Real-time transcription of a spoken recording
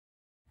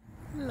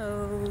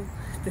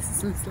this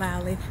is Miss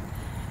Lally,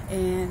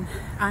 and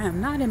I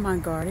am not in my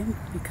garden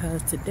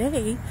because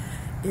today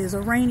is a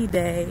rainy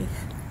day,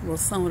 well,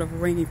 somewhat of a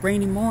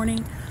rainy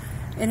morning,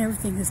 and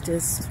everything is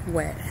just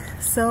wet.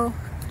 So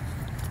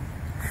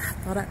I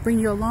thought I'd bring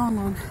you along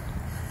on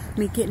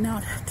me getting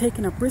out,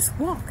 taking a brisk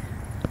walk.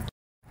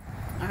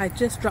 I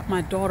just dropped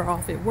my daughter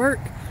off at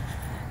work,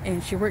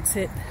 and she works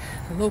at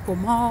the local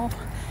mall,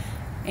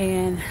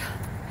 and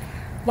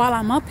while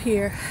I'm up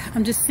here,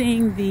 I'm just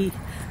seeing the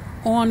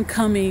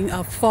oncoming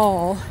of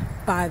fall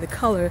by the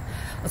color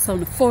of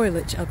some of the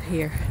foliage up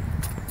here.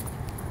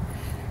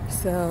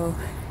 So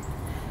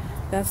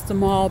that's the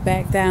mall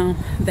back down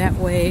that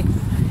way,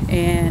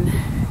 and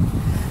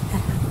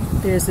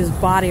there's this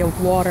body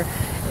of water.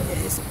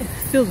 It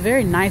feels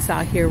very nice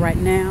out here right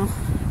now.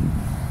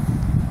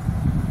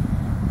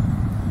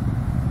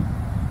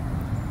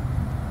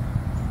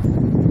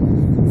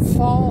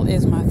 Fall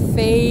is my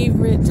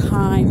favorite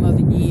time of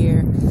the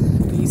year.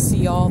 You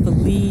see all the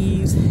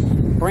leaves,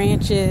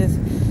 branches,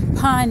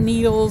 pine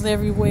needles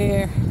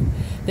everywhere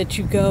that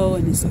you go,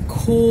 and it's a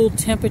cool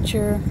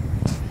temperature.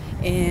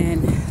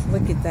 And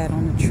look at that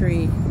on the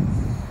tree.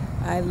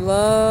 I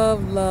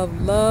love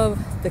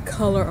the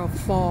color of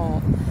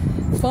fall.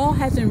 Fall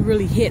hasn't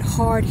really hit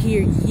hard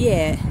here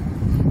yet,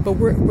 but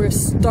we're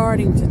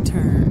starting to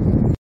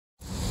turn.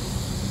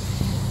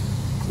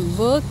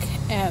 Look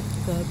at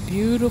the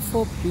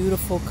beautiful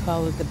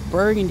color, the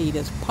burgundy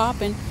that's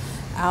popping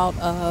out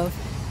of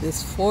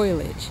this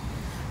foliage,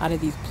 out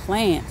of these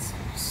plants.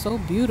 So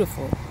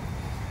beautiful.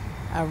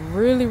 I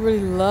really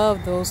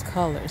love those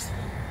colors.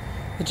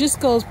 It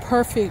just goes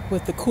perfect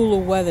with the cooler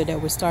weather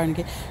that we're starting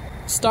to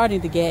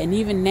get, and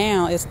even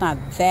now it's not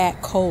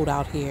that cold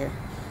out here.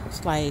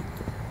 It's like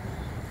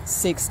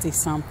 60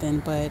 something,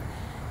 but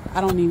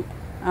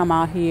I'm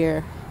out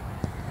here,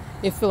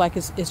 it feels like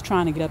it's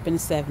trying to get up in the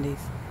 70s.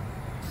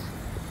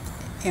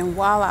 And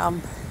while I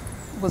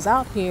was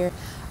out here,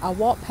 I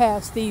walked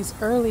past these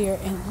earlier,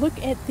 and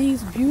look at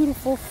these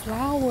beautiful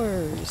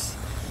flowers.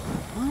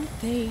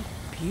 Aren't they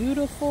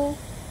beautiful?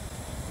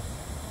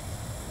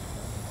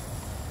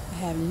 I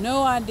have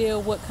no idea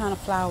what kind of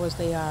flowers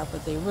they are,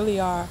 but they really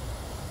are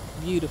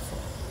beautiful.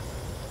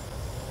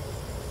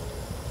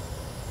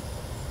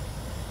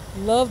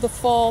 Love the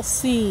fall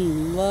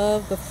scene.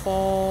 Love the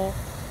fall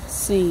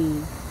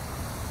scene.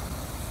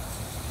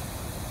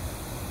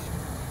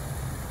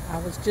 I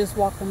was just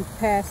walking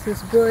past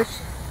this bush,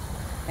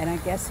 and I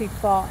guess he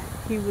thought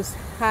he was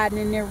hiding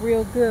in there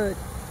real good.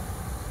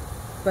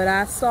 But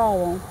I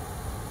saw him.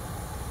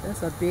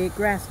 That's a big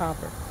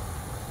grasshopper.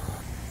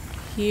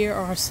 Here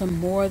are some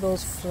more of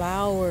those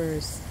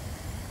flowers.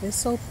 They're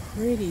so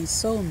pretty,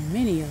 so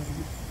many of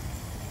them.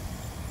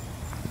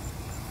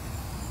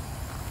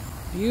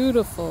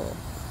 Beautiful.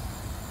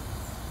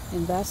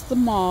 And that's the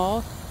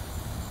mall,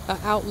 an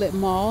outlet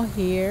mall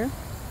here.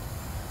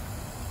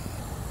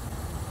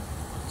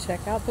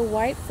 Check out the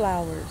white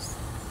flowers.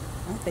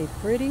 Aren't they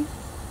pretty?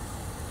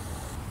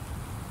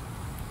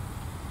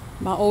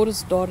 My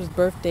oldest daughter's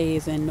birthday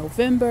is in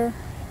November,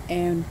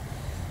 and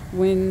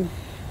when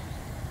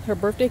her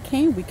birthday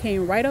came, we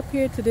came right up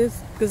here to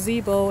this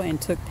gazebo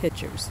and took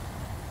pictures.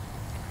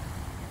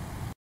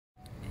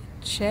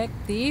 Check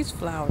these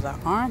flowers out.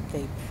 Aren't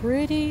they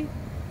pretty?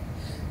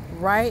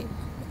 Right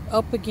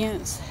up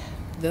against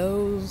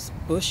those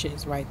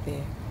bushes right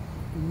there.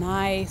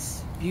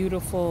 Nice,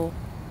 beautiful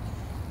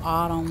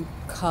autumn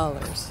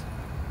colors.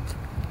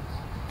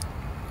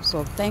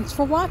 So thanks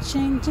for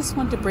watching. Just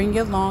wanted to bring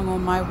you along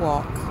on my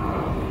walk.